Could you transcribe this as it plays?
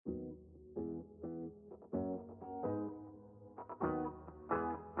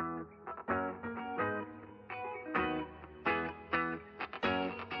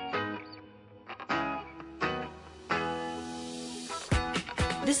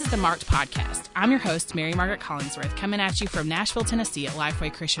This is the Marked Podcast. I'm your host, Mary Margaret Collingsworth, coming at you from Nashville, Tennessee at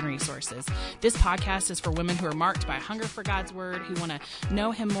Lifeway Christian Resources. This podcast is for women who are marked by a hunger for God's Word, who want to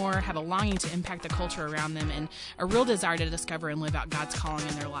know Him more, have a longing to impact the culture around them, and a real desire to discover and live out God's calling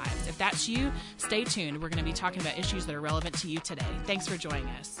in their lives. If that's you, stay tuned. We're going to be talking about issues that are relevant to you today. Thanks for joining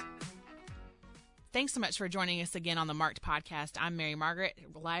us. Thanks so much for joining us again on the Marked Podcast. I'm Mary Margaret,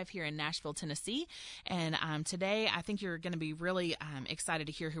 live here in Nashville, Tennessee. And today, I think you're going to be really excited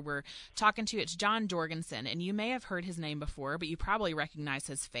to hear who we're talking to. It's John Jorgensen. And you may have heard his name before, but you probably recognize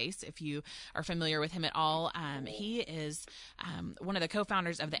his face if you are familiar with him at all. He is one of the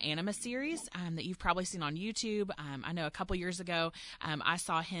co-founders of the Anima series that you've probably seen on YouTube. I know a couple years ago, I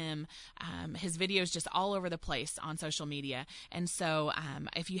saw him, his videos just all over the place on social media. And so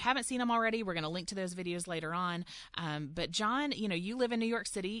if you haven't seen him already, we're going to link to those videos later on. But John, you live in New York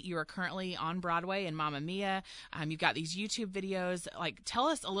City. You are currently on Broadway in Mamma Mia. You've got these YouTube videos. Tell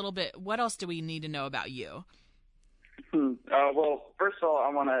us a little bit, what else do we need to know about you? Well, first of all, I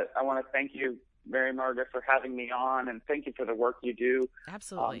want to thank you, Mary Margaret, for having me on, and thank you for the work you do.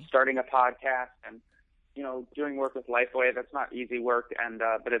 Absolutely. Starting a podcast and, doing work with Lifeway. That's not easy work, and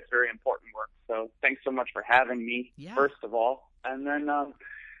but it's very important work. So thanks so much for having me, first of all. And then,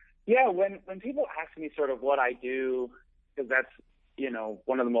 when people ask me sort of what I do, because that's,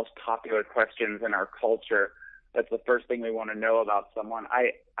 one of the most popular questions in our culture, that's the first thing we want to know about someone.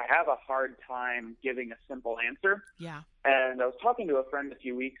 I have a hard time giving a simple answer. Yeah. And I was talking to a friend a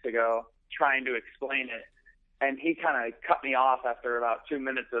few weeks ago trying to explain it, and he kind of cut me off after about 2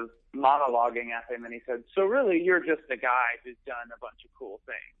 minutes of monologuing at him, and he said, "So really, you're just a guy who's done a bunch of cool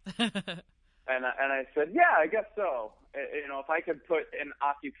things." And I said, "Yeah, I guess so. If I could put an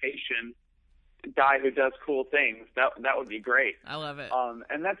occupation, guy who does cool things, that would be great." I love it.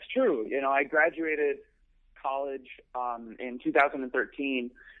 And that's true. I graduated college in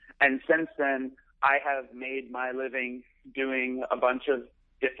 2013, and since then I have made my living doing a bunch of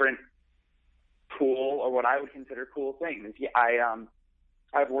different cool, or what I would consider cool things.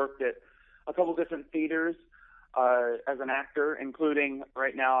 I've worked at a couple different theaters as an actor, including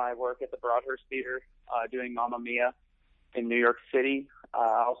right now I work at the Broadhurst Theater doing Mamma Mia in New York City.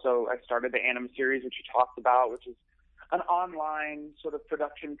 Also, I started the Anima series, which you talked about, which is an online sort of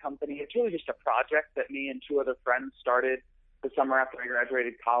production company. It's really just a project that me and two other friends started the summer after I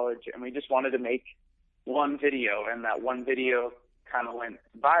graduated college, and we just wanted to make one video, and that one video kind of went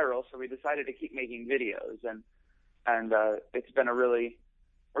viral, so we decided to keep making videos, and it's been a really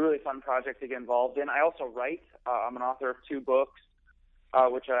fun project to get involved in. I also write. I'm an author of 2 books,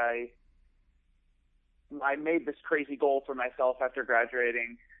 which I made this crazy goal for myself after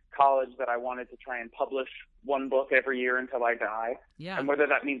graduating college that I wanted to try and publish one book every year until I die. Yeah. And whether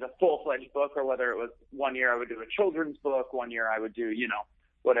that means a full-fledged book, or whether it was 1 year I would do a children's book, 1 year I would do,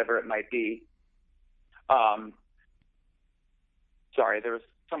 whatever it might be. Sorry, there was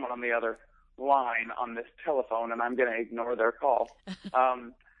someone on the other line on this telephone, and I'm going to ignore their call.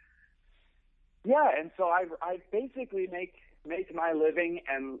 And so I basically make my living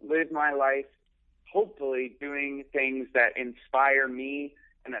and live my life, hopefully doing things that inspire me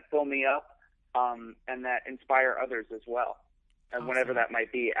and that fill me up, and that inspire others as well. And Awesome. Whenever that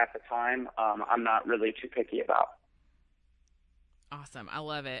might be at the time, I'm not really too picky about. Awesome. I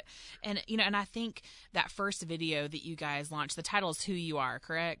love it. And, and I think that first video that you guys launched, the title is Who You Are,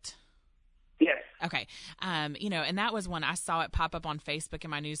 correct? Yes. Okay. And that was when I saw it pop up on Facebook in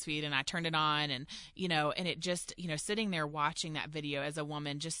my newsfeed, and I turned it on, and it just, sitting there watching that video as a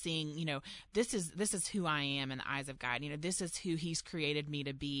woman, just seeing, this is who I am in the eyes of God. This is who He's created me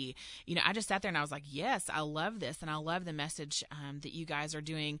to be. I just sat there and I was like, yes, I love this. And I love the message that you guys are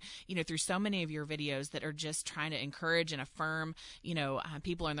doing, through so many of your videos that are just trying to encourage and affirm,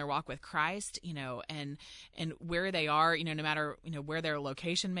 people in their walk with Christ, and where they are, no matter, where their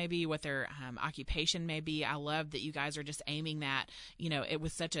location may be, what their occupation may be. I love that you guys are just aiming that, it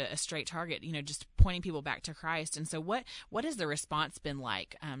was such a straight target, just pointing people back to Christ. And so what has the response been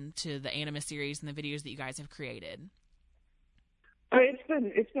like to the Anima series and the videos that you guys have created?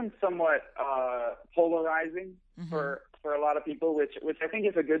 It's been somewhat polarizing for a lot of people, which I think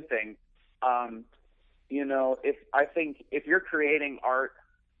is a good thing. If you're creating art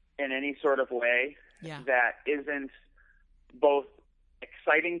in any sort of way that isn't both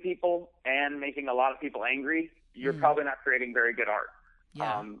exciting people and making a lot of people angry, you're probably not creating very good art.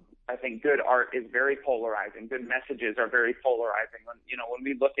 Yeah. I think good art is very polarizing. Good messages are very polarizing. When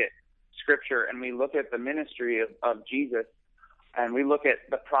we look at Scripture and we look at the ministry of Jesus, and we look at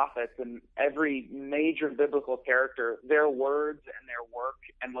the prophets and every major biblical character, their words and their work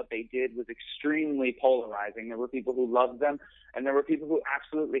and what they did was extremely polarizing. There were people who loved them, and there were people who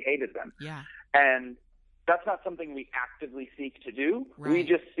absolutely hated them. Yeah. And that's not something we actively seek to do. Right. We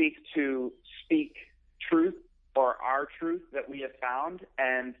just seek to speak truth, or our truth that we have found.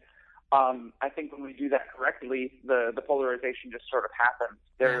 And I think when we do that correctly, the polarization just sort of happens.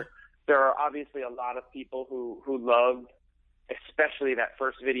 There are obviously a lot of people who love, especially that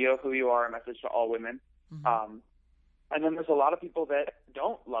first video, Who You Are, A Message to All Women. Mm-hmm. And then there's a lot of people that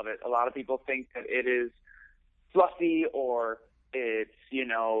don't love it. A lot of people think that it is fluffy, or it's,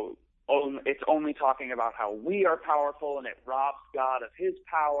 it's only talking about how we are powerful and it robs God of his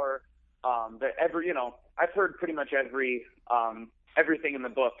power. I've heard pretty much everything in the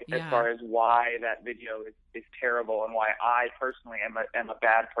book as far as why that video is terrible and why I personally am a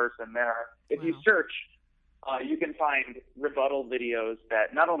bad person. If you search, you can find rebuttal videos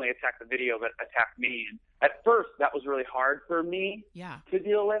that not only attack the video but attack me. And at first, that was really hard for me to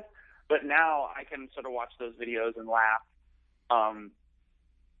deal with, but now I can sort of watch those videos and laugh,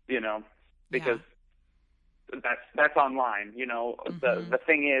 because that's online. The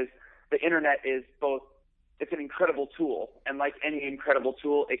thing is, the internet is both. It's an incredible tool, and like any incredible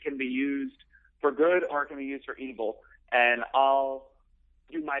tool, it can be used for good or it can be used for evil. And I'll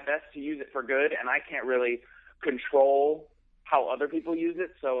do my best to use it for good, and I can't really control how other people use it.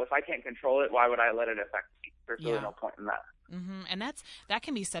 So if I can't control it, why would I let it affect me? There's really no point in that. Mm-hmm. And that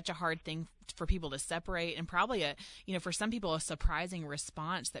can be such a hard thing for people to separate, and probably for some people, a surprising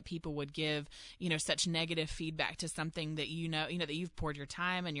response that people would give, such negative feedback to something that that you've poured your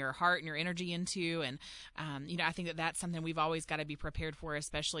time and your heart and your energy into. And, I think that that's something we've always got to be prepared for,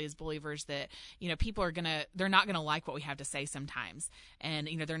 especially as believers, that, people they're not going to like what we have to say sometimes. And,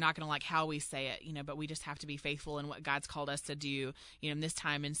 they're not going to like how we say it, but we just have to be faithful in what God's called us to do, in this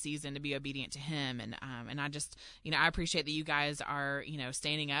time and season, to be obedient to him. And I just, I appreciate that you guys are,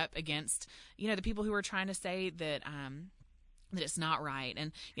 standing up against, the people who are trying to say that, that it's not right.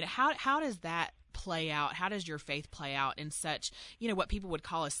 And, how does that play out? How does your faith play out in such, what people would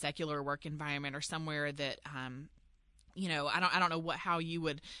call a secular work environment, or somewhere that, I don't know how you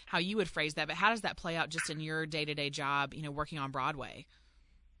would phrase that, but how does that play out just in your day-to-day job, working on Broadway?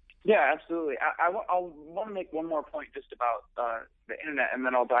 Yeah, absolutely. I want to make one more point just about the internet, and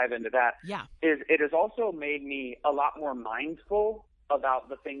then I'll dive into that. Yeah. It has also made me a lot more mindful about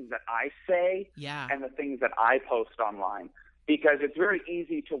the things that I say and the things that I post online, because it's very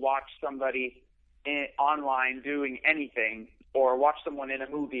easy to watch somebody online doing anything, or watch someone in a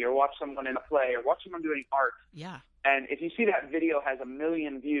movie, or watch someone in a play, or watch someone doing art. Yeah. And if you see that video has 1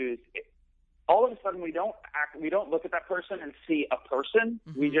 million views, all of a sudden we don't look at that person and see a person.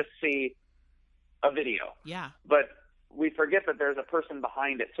 Mm-hmm. We just see a video. Yeah. But we forget that there's a person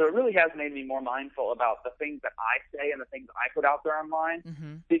behind it. So it really has made me more mindful about the things that I say and the things I put out there online.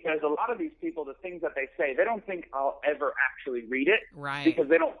 Mm-hmm. Because a lot of these people, the things that they say, they don't think I'll ever actually read it. Right. Because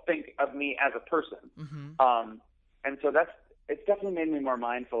they don't think of me as a person. Mm-hmm. And so it's definitely made me more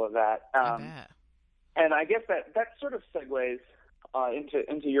mindful of that. I bet. And I guess that sort of segues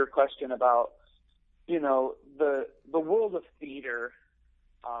into your question about, the world of theater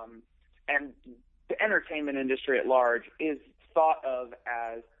and the entertainment industry at large is thought of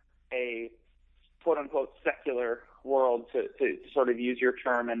as a quote-unquote secular world, to sort of use your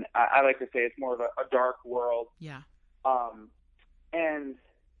term. And I like to say it's more of a dark world. Yeah. And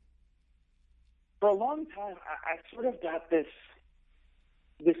for a long time, I sort of got this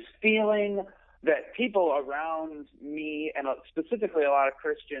feeling that people around me, and specifically a lot of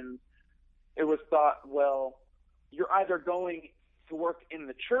Christians, it was thought, well, you're either going to work in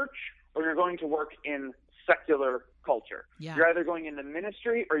the church or you're going to work in secular culture. Yeah. You're either going into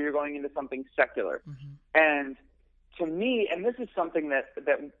ministry or you're going into something secular. Mm-hmm. And to me, and this is something that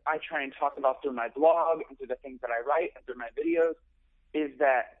I try and talk about through my blog and through the things that I write and through my videos, is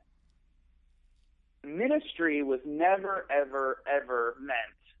that ministry was never, ever, ever meant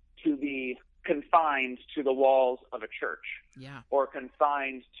to be confined to the walls of a church. Yeah. Or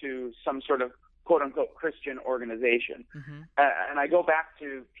confined to some sort of quote-unquote Christian organization. Mm-hmm. And I go back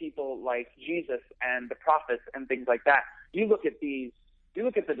to people like Jesus and the prophets and things like that. You look at the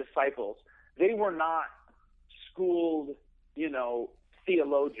disciples. They were not schooled,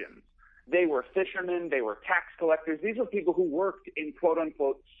 theologians. They were fishermen. They were tax collectors. These were people who worked in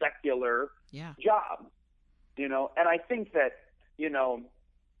quote-unquote secular jobs, And I think that,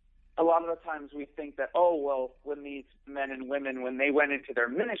 a lot of the times we think that, when these men and women, when they went into their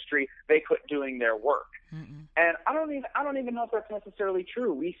ministry, they quit doing their work. Mm-mm. And I don't even know if that's necessarily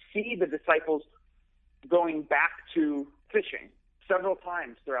true. We see the disciples going back to fishing. several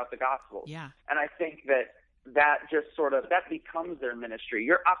times throughout the Gospels. Yeah. And I think that just sort of, that becomes their ministry.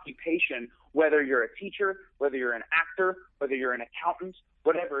 Your occupation, whether you're a teacher, whether you're an actor, whether you're an accountant,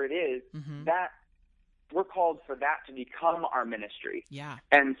 whatever it is, that we're called for that to become our ministry. Yeah.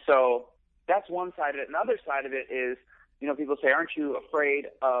 And so that's one side of it. Another side of it is, people say, aren't you afraid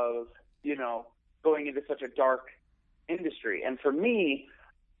of, going into such a dark industry? And for me,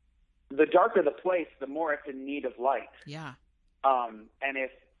 the darker the place, the more it's in need of light. Yeah. And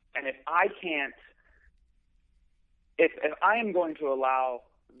if I can't, if I am going to allow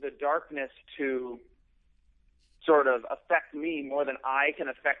the darkness to sort of affect me more than I can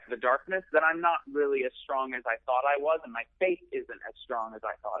affect the darkness, then I'm not really as strong as I thought I was, and my faith isn't as strong as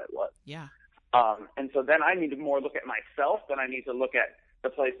I thought it was. Yeah. And so then I need to more look at myself than I need to look at the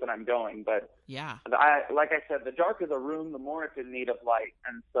place that I'm going. But yeah, like I said, the darker the room, the more it's in need of light.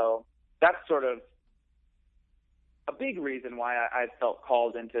 And so that's sort of a big reason why I felt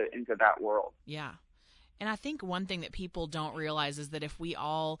called into that world. Yeah. And I think one thing that people don't realize is that if we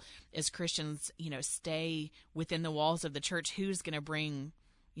all, as Christians, stay within the walls of the church, who's going to bring,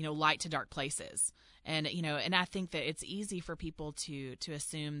 light to dark places? And, and I think that it's easy for people to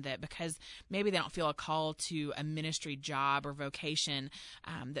assume that because maybe they don't feel a call to a ministry job or vocation,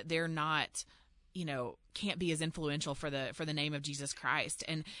 that they're not, can't be as influential for the name of Jesus Christ.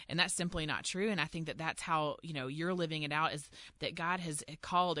 And that's simply not true. And I think that that's how, you're living it out, is that God has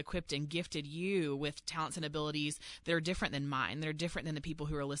called, equipped, and gifted you with talents and abilities that are different than mine, that are different than the people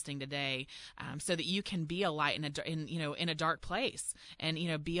who are listening today, so that you can be a light in a dark place, and,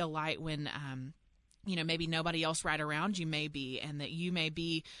 be a light when, maybe nobody else right around you may be, and that you may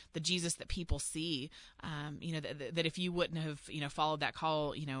be the Jesus that people see, that if you wouldn't have, followed that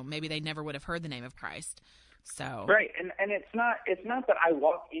call, maybe they never would have heard the name of Christ. So. Right. And it's not that I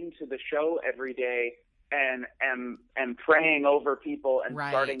walk into the show every day and am praying over people and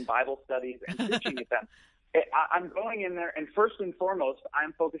starting Bible studies and preaching at them. I'm going in there, and first and foremost,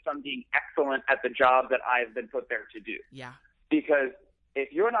 I'm focused on being excellent at the job that I've been put there to do. Yeah. Because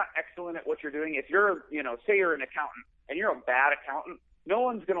if you're not excellent at what you're doing, if you're, say you're an accountant and you're a bad accountant, no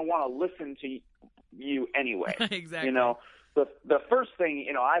one's going to want to listen to you anyway. Exactly. The first thing,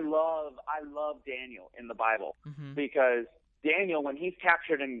 I love Daniel in the Bible, because Daniel, when he's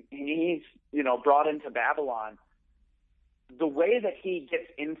captured and he's, brought into Babylon, the way that he gets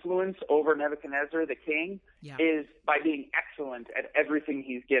influence over Nebuchadnezzar, the king, is by being excellent at everything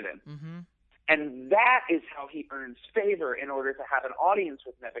he's given. Mm-hmm. And that is how he earns favor in order to have an audience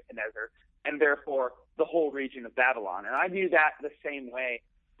with Nebuchadnezzar, and therefore the whole region of Babylon. And I view that the same way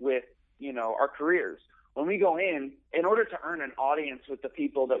with, our careers. When we go in order to earn an audience with the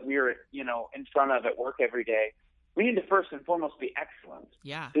people that we're, in front of at work every day, we need to first and foremost be excellent.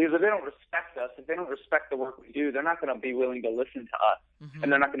 Yeah. Because if they don't respect us, if they don't respect the work we do, they're not going to be willing to listen to us,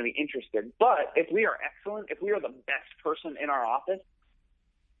 and they're not going to be interested. But if we are excellent, if we are the best person in our office,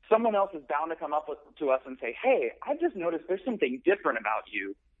 someone else is bound to come up to us and say, hey, I just noticed there's something different about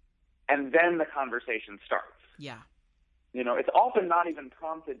you. And then the conversation starts. Yeah. It's often not even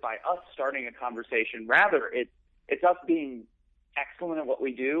prompted by us starting a conversation. Rather, it's us being excellent at what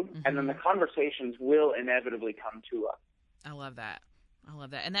we do, and then the conversations will inevitably come to us. I love that.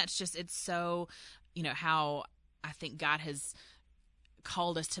 And that's just, it's so, how I think God has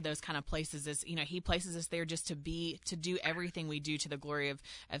called us to those kind of places is, he places us there just to do everything we do to the glory of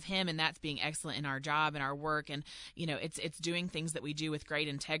him. And that's being excellent in our job and our work. And, it's doing things that we do with great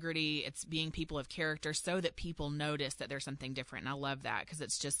integrity. It's being people of character so that people notice that there's something different. And I love that, because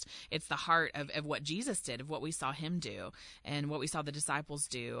it's the heart of what Jesus did, of what we saw him do and what we saw the disciples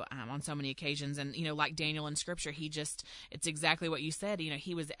do on so many occasions. And, like Daniel in scripture, it's exactly what you said.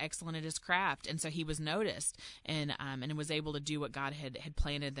 He was excellent at his craft. And so he was noticed and was able to do what God had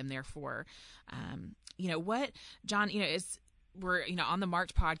planted them there for. What, John, we're, on the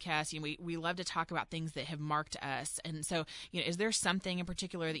Marked podcast, we love to talk about things that have marked us. And so, is there something in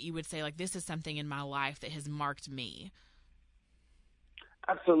particular that you would say, like, this is something in my life that has marked me?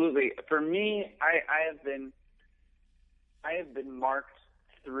 Absolutely. For me, I have been marked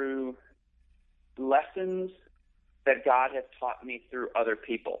through lessons that God has taught me through other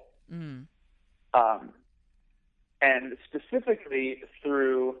people. And specifically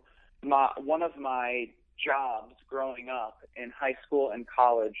through one of my jobs growing up in high school and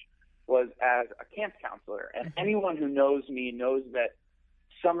college was as a camp counselor. And anyone who knows me knows that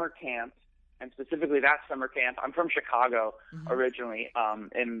summer camp, and specifically that summer camp, I'm from Chicago originally,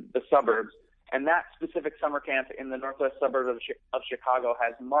 in the suburbs, and that specific summer camp in the northwest suburb of Chicago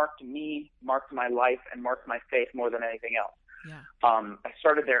has marked me, marked my life, and marked my faith more than anything else. Yeah. I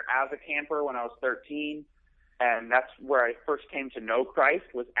started there as a camper when I was 13. And that's where I first came to know Christ,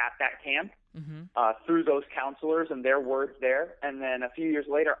 was at that camp, through those counselors and their words there. And then a few years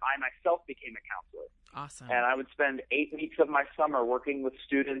later, I myself became a counselor. Awesome. And I would spend 8 weeks of my summer working with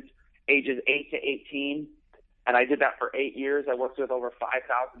students ages 8 to 18. And I did that for 8 years. I worked with over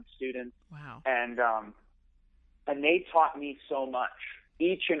 5,000 students. Wow. And they taught me so much.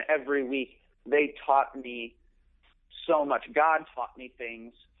 Each and every week, they taught me so much. God taught me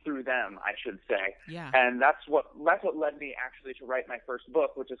things through them, I should say. Yeah. And that's what led me actually to write my first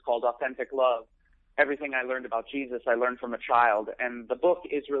book, which is called Authentic Love. Everything I learned about Jesus, I learned from a child. And the book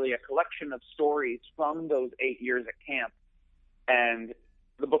is really a collection of stories from those 8 years at camp. And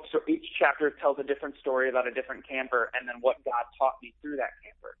the book, each chapter tells a different story about a different camper, and then what God taught me through that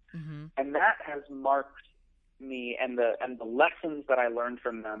camper. Mm-hmm. And that has marked me, and the lessons that I learned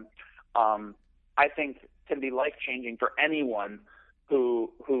from them, I think can be life-changing for anyone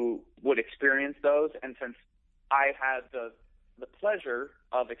who would experience those. And since I had the pleasure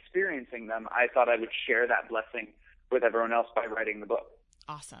of experiencing them, I thought I would share that blessing with everyone else by writing the book.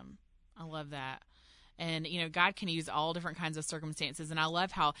 Awesome. I love that. And, God can use all different kinds of circumstances. And I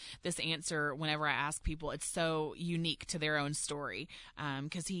love how this answer, whenever I ask people, it's so unique to their own story,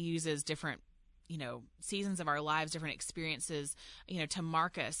 because he uses different seasons of our lives, different experiences, to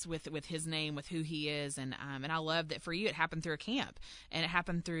mark us with his name, with who he is. And I love that for you, it happened through a camp, and it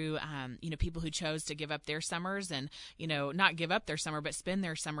happened through, people who chose to give up their summers and, not give up their summer, but spend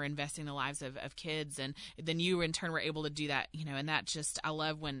their summer investing in the lives of kids. And then you in turn were able to do that, and that just, I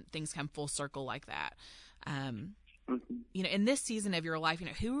love when things come full circle like that. In this season of your life,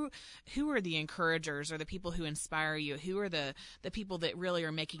 who are the encouragers or the people who inspire you? Who are the people that really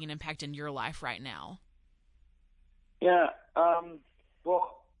are making an impact in your life right now? Yeah.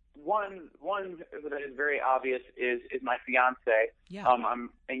 Well, one that is very obvious is my fiance. Yeah. I'm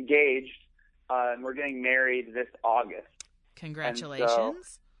engaged, and we're getting married this August.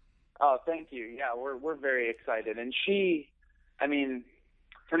 Congratulations. Oh, thank you. Yeah, we're very excited. And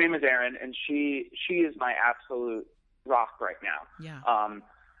her name is Erin, and she is my absolute rock right now. Yeah.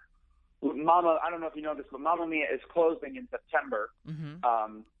 Mama, I don't know if you know this, but Mamma Mia is closing in September.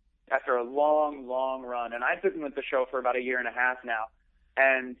 Mm-hmm. After a long, long run, and I've been with the show for about 1.5 years now.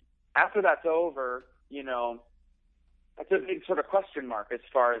 And after that's over, that's a big sort of question mark as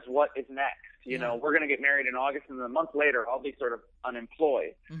far as what is next. We're going to get married in August, and then a month later, I'll be sort of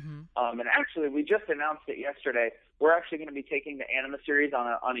unemployed. Mm-hmm. And actually, we just announced it yesterday. We're actually going to be taking the Anima series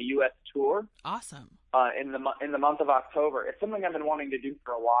on a U.S. tour. Awesome. In the month of October. It's something I've been wanting to do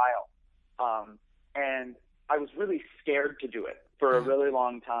for a while, and I was really scared to do it for a really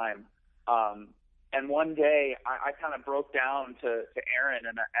long time. And one day, I kind of broke down to Erin,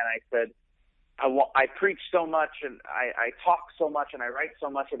 and I said, I preach so much, and I talk so much, and I write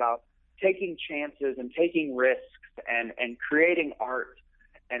so much about taking chances and taking risks and creating art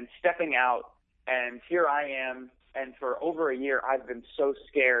and stepping out. And here I am. And for over 1 year, I've been so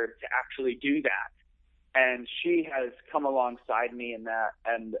scared to actually do that. And she has come alongside me in that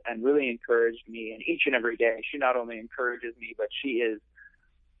and really encouraged me. And each and every day, she not only encourages me, but she is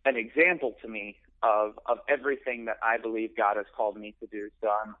an example to me of everything that I believe God has called me to do. So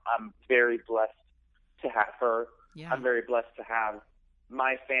I'm very blessed to have her. Yeah. I'm very blessed to have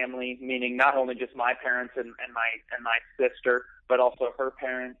my family, meaning not only just my parents and my sister, but also her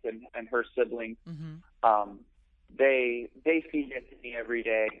parents and her siblings. Mm-hmm. They feed into me every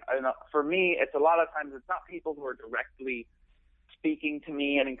day. For me, it's a lot of times it's not people who are directly speaking to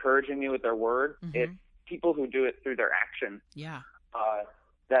me and encouraging me with their words. Mm-hmm. It's people who do it through their action. Yeah.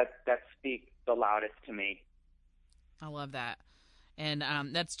 That speak the loudest to me. I love that. And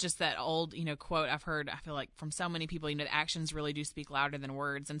that's just that old, quote I've heard, I feel like from so many people, that actions really do speak louder than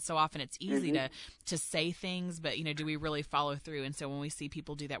words. And so often it's easy mm-hmm. to say things, but, do we really follow through? And so when we see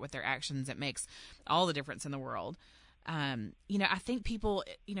people do that with their actions, it makes all the difference in the world. I think people,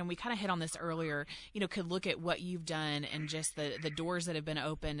 we kind of hit on this earlier, could look at what you've done and just the doors that have been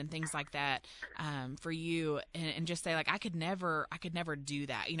opened and things like that, for you and just say like, I could never do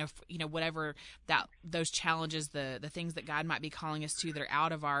that, whatever those challenges, the things that God might be calling us to that are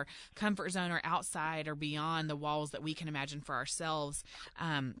out of our comfort zone or outside or beyond the walls that we can imagine for ourselves.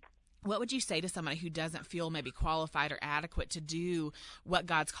 What would you say to somebody who doesn't feel maybe qualified or adequate to do what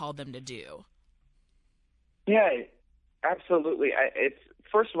God's called them to do? Yeah. Absolutely. It's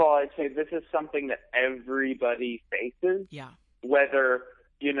first of all, I'd say this is something that everybody faces. Yeah. Whether,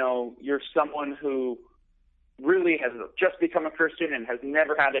 you're someone who really has just become a Christian and has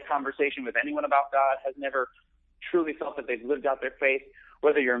never had a conversation with anyone about God, has never truly felt that they've lived out their faith,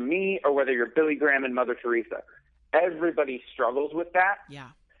 whether you're me or whether you're Billy Graham and Mother Teresa. Everybody struggles with that. Yeah.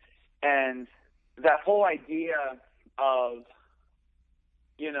 And that whole idea of,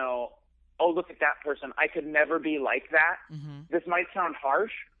 oh, look at that person, I could never be like that. Mm-hmm. This might sound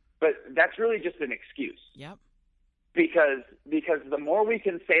harsh, but that's really just an excuse. Yep. Because the more we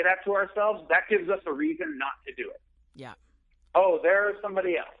can say that to ourselves, that gives us a reason not to do it. Yeah. Oh, they're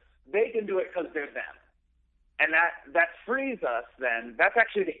somebody else. They can do it because they're them. And that frees us then. That's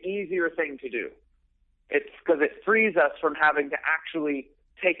actually the easier thing to do. It's because it frees us from having to actually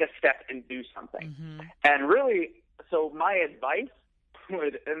take a step and do something. Mm-hmm. And really, so my advice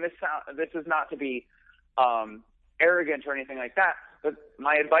would, and this is not to be arrogant or anything like that, but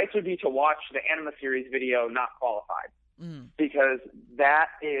my advice would be to watch the Anima series video, Not Qualified, because that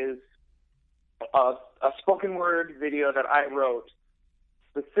is a spoken word video that I wrote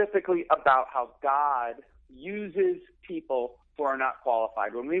specifically about how God uses people who are not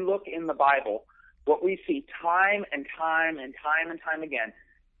qualified. When we look in the Bible, what we see time and time and time and time again,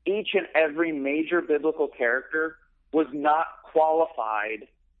 each and every major biblical character was not qualified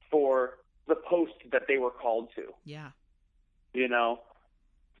for the post that they were called to. Yeah. Jonah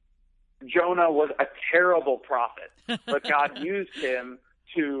was a terrible prophet, but God used him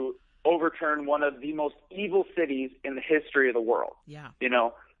to overturn one of the most evil cities in the history of the world. Yeah.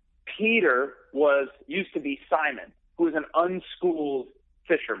 Peter used to be Simon, who was an unschooled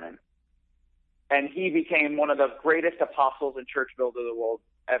fisherman. And he became one of the greatest apostles and church builders the world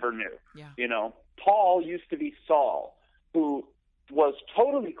ever knew. Yeah. Paul used to be Saul, who was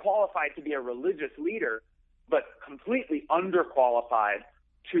totally qualified to be a religious leader, but completely underqualified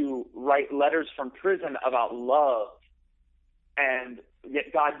to write letters from prison about love. And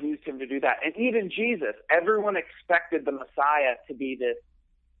yet God used him to do that. And even Jesus, everyone expected the Messiah to be this,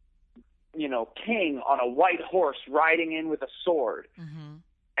 king on a white horse riding in with a sword. Mm-hmm.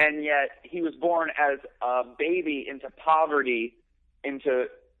 And yet he was born as a baby into poverty,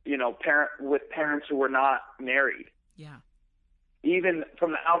 with parents who were not married. Yeah. Even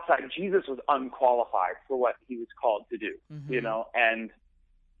from the outside, Jesus was unqualified for what he was called to do. Mm-hmm.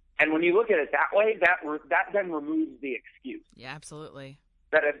 And when you look at it that way, that then removes the excuse. Yeah, absolutely.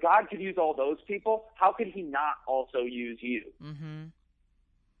 That if God could use all those people, how could he not also use you? Mm-hmm.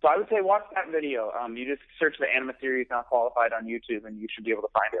 So I would say watch that video. You just search the Anima series Not Qualified on YouTube, and you should be able to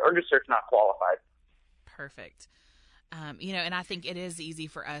find it. Or just search Not Qualified. Perfect. And I think it is easy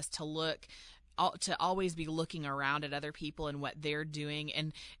for us to always be looking around at other people and what they're doing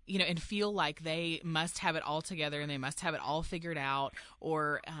and feel like they must have it all together and they must have it all figured out,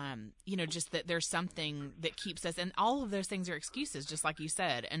 or, just that there's something that keeps us, and all of those things are excuses, just like you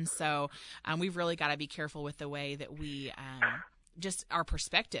said. And so we've really got to be careful with the way that we just our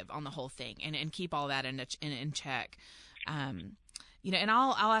perspective on the whole thing and keep all that in check. And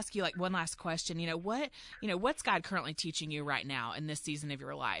I'll ask you like one last question. What's God currently teaching you right now in this season of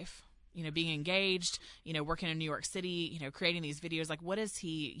your life? Being engaged, working in New York City, creating these videos, like what is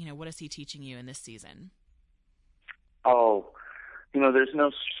he teaching you in this season? Oh, there's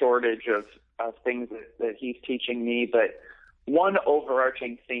no shortage of things that he's teaching me, but one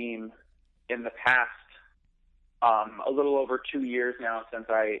overarching theme in the past, a little over 2 years now since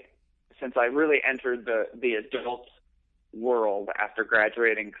I really entered the adult world after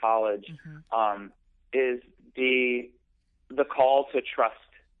graduating college, mm-hmm. Is the call to trust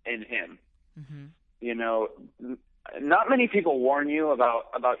in him. Mm-hmm. Not many people warn you about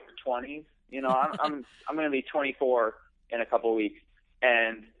your 20s. I'm going to be 24 in a couple of weeks,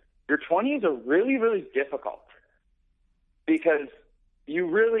 and your 20s are really, really difficult because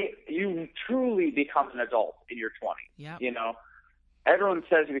you truly become an adult in your 20s. Yep. Everyone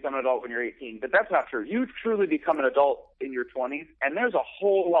says you become an adult when you're 18, but that's not true. You truly become an adult in your 20s, and there's a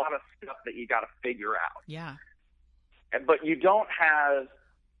whole lot of stuff that you got to figure out. Yeah. But you don't have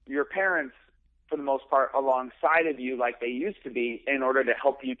your parents, for the most part, alongside of you like they used to be in order to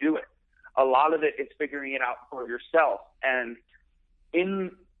help you do it. A lot of it is figuring it out for yourself. And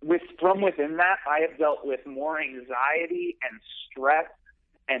from within that, I have dealt with more anxiety and stress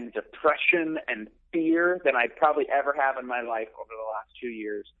and depression and fear than I probably ever have in my life over the last 2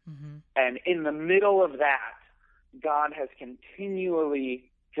 years. Mm-hmm. And in the middle of that, God has continually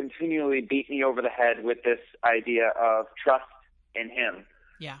beat me over the head with this idea of trust in him.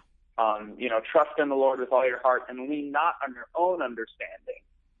 Yeah. Trust in the Lord with all your heart and lean not on your own understanding.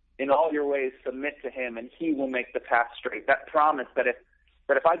 In all your ways, submit to him, and he will make the path straight. That promise that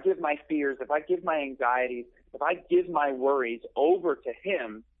if I give my fears, if I give my anxieties, if I give my worries over to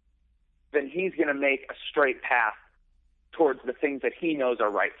him, then he's going to make a straight path towards the things that he knows are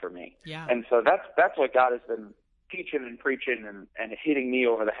right for me. Yeah. And so that's what God has been teaching and preaching and hitting me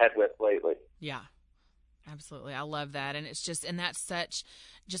over the head with lately. Yeah. Absolutely. I love that. And it's just, and that's such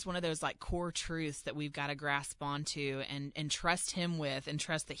just one of those like core truths that we've got to grasp onto and trust him with, and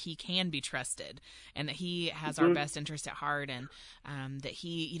trust that he can be trusted, and that he has our best interest at heart, and that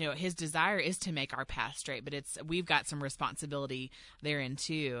he, you know, his desire is to make our path straight, but we've got some responsibility therein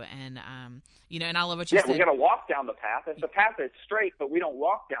too. And you know, and I love what you said. Yeah, we got to walk down the path. If the path is straight, but we don't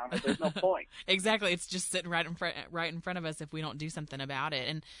walk down it, there's no point. Exactly. It's just sitting right in front of us if we don't do something about it.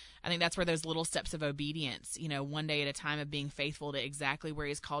 And I think that's where those little steps of obedience, you know, one day at a time, of being faithful to exactly where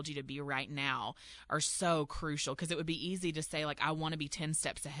he's called you to be right now, are so crucial. Because it would be easy to say, like, I want to be 10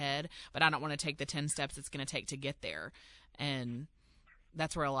 steps ahead, but I don't want to take the 10 steps it's going to take to get there. And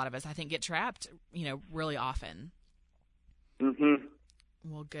that's where a lot of us, I think, get trapped, you know, really often. Mm-hmm.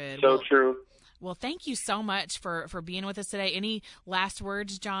 Well, good. So true. Well, thank you so much for being with us today. Any last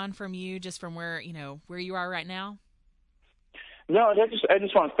words, John, from you, just from where you are right now? No, I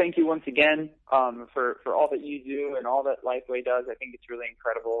just want to thank you once again for all that you do and all that Lifeway does. I think it's really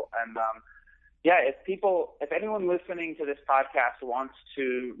incredible. And if anyone listening to this podcast wants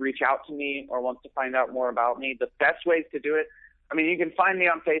to reach out to me or wants to find out more about me, the best ways to do it, I mean, you can find me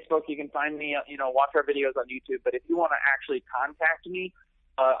on Facebook, you can find me, watch our videos on YouTube. But if you want to actually contact me,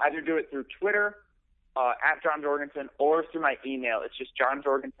 either do it through Twitter, at John Jorgensen, or through my email. It's just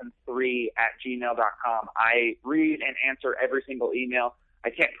johnjorgensen3@gmail.com. I read and answer every single email.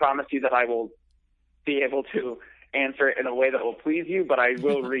 I can't promise you that I will be able to answer it in a way that will please you, but I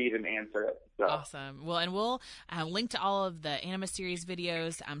will read and answer it. So. Awesome. Well, and we'll link to all of the Anima Series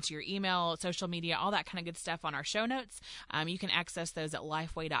videos, to your email, social media, all that kind of good stuff on our show notes. You can access those at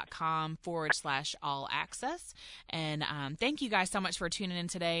lifeway.com/all-access. And thank you guys so much for tuning in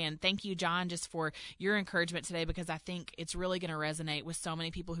today. And thank you, John, just for your encouragement today, because I think it's really going to resonate with so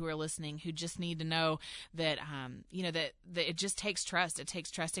many people who are listening, who just need to know that, that it just takes trust. It takes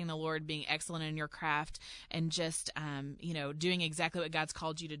trusting the Lord, being excellent in your craft, and just, doing exactly what God's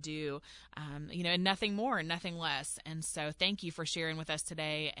called you to do. And nothing more and nothing less. And so thank you for sharing with us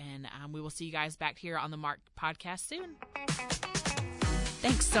today. And we will see you guys back here on the Marked Podcast soon.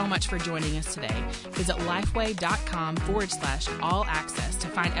 Thanks so much for joining us today. Visit lifeway.com/all-access to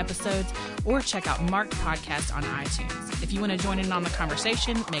find episodes or check out Marked Podcast on iTunes. If you want to join in on the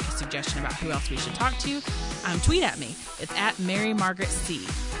conversation, make a suggestion about who else we should talk to, tweet at me. It's at Mary Margaret C.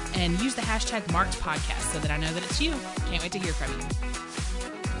 And use the hashtag Marked Podcast so that I know that it's you. Can't wait to hear from you.